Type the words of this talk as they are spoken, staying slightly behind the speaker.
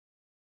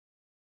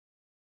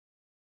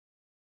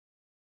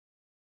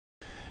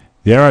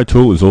The arrow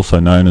tool is also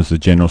known as the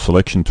general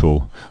selection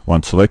tool.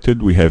 Once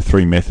selected, we have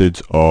three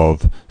methods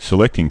of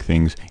selecting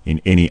things in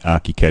any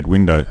ArchiCAD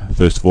window.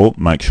 First of all,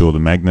 make sure the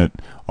magnet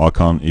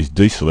icon is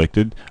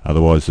deselected,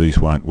 otherwise these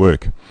won't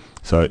work.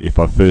 So if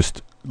I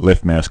first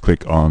left mouse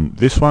click on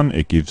this one,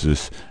 it gives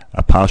us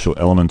a partial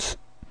elements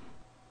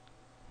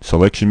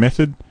selection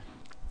method,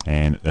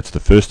 and that's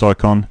the first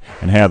icon.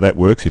 And how that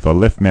works, if I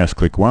left mouse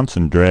click once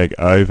and drag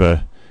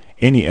over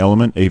any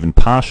element, even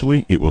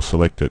partially, it will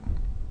select it.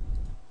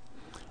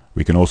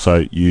 We can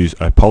also use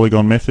a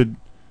polygon method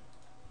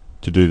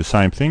to do the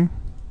same thing,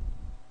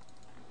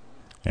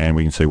 and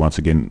we can see once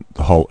again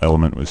the whole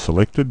element was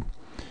selected.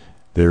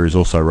 There is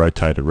also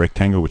rotate a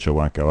rectangle, which I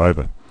won't go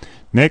over.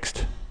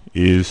 Next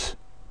is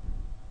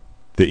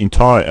the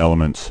entire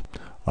elements.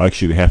 I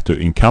actually have to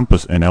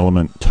encompass an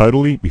element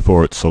totally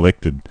before it's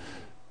selected.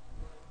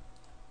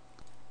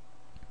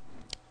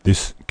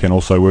 This can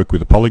also work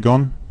with a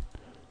polygon.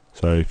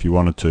 So if you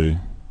wanted to,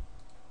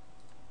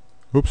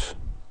 if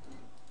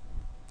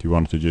you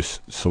wanted to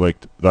just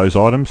select those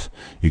items,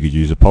 you could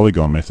use a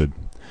polygon method.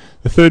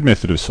 The third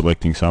method of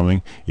selecting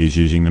something is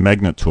using the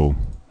magnet tool.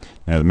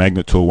 Now the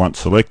magnet tool, once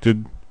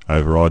selected,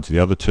 overrides the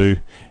other two,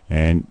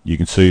 and you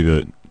can see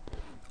the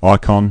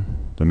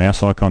icon, the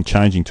mouse icon,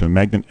 changing to a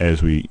magnet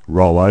as we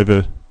roll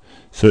over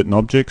certain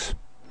objects.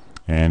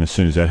 And as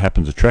soon as that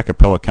happens, a tracker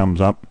palette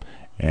comes up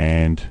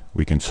and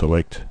we can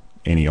select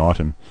any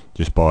item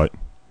just by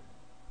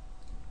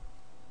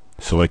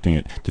selecting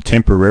it. To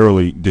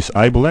temporarily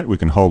disable that, we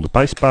can hold the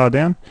space bar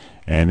down,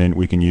 and then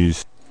we can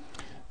use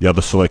the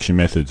other selection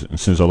methods.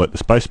 As soon as I let the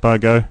space bar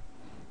go,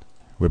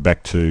 we're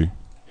back to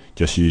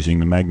just using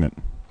the magnet.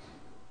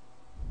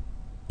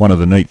 One of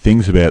the neat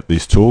things about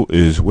this tool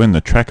is when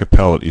the tracker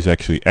palette is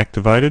actually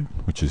activated,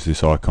 which is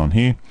this icon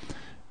here,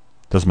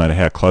 doesn't matter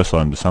how close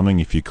I am to something,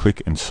 if you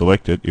click and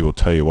select it, it will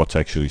tell you what's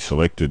actually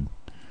selected.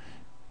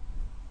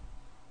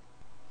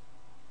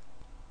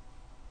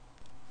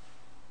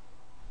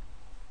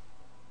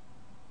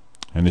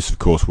 And this of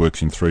course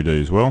works in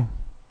 3D as well.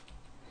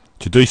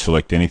 To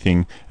deselect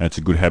anything, and it's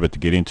a good habit to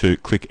get into,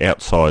 click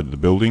outside the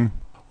building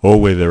or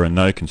where there are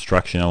no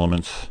construction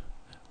elements,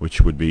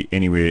 which would be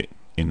anywhere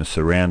in the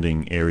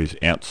surrounding areas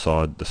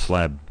outside the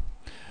slab.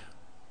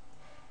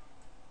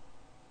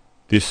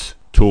 This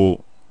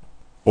tool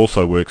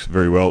also works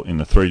very well in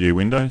the 3D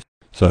window.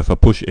 So if I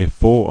push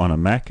F4 on a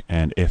Mac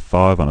and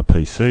F5 on a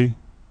PC,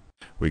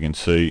 we can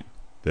see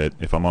that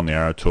if I'm on the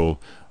arrow tool,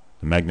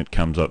 the magnet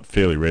comes up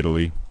fairly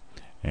readily,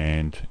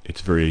 and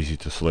it's very easy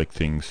to select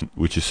things,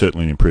 which is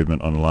certainly an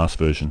improvement on the last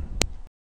version.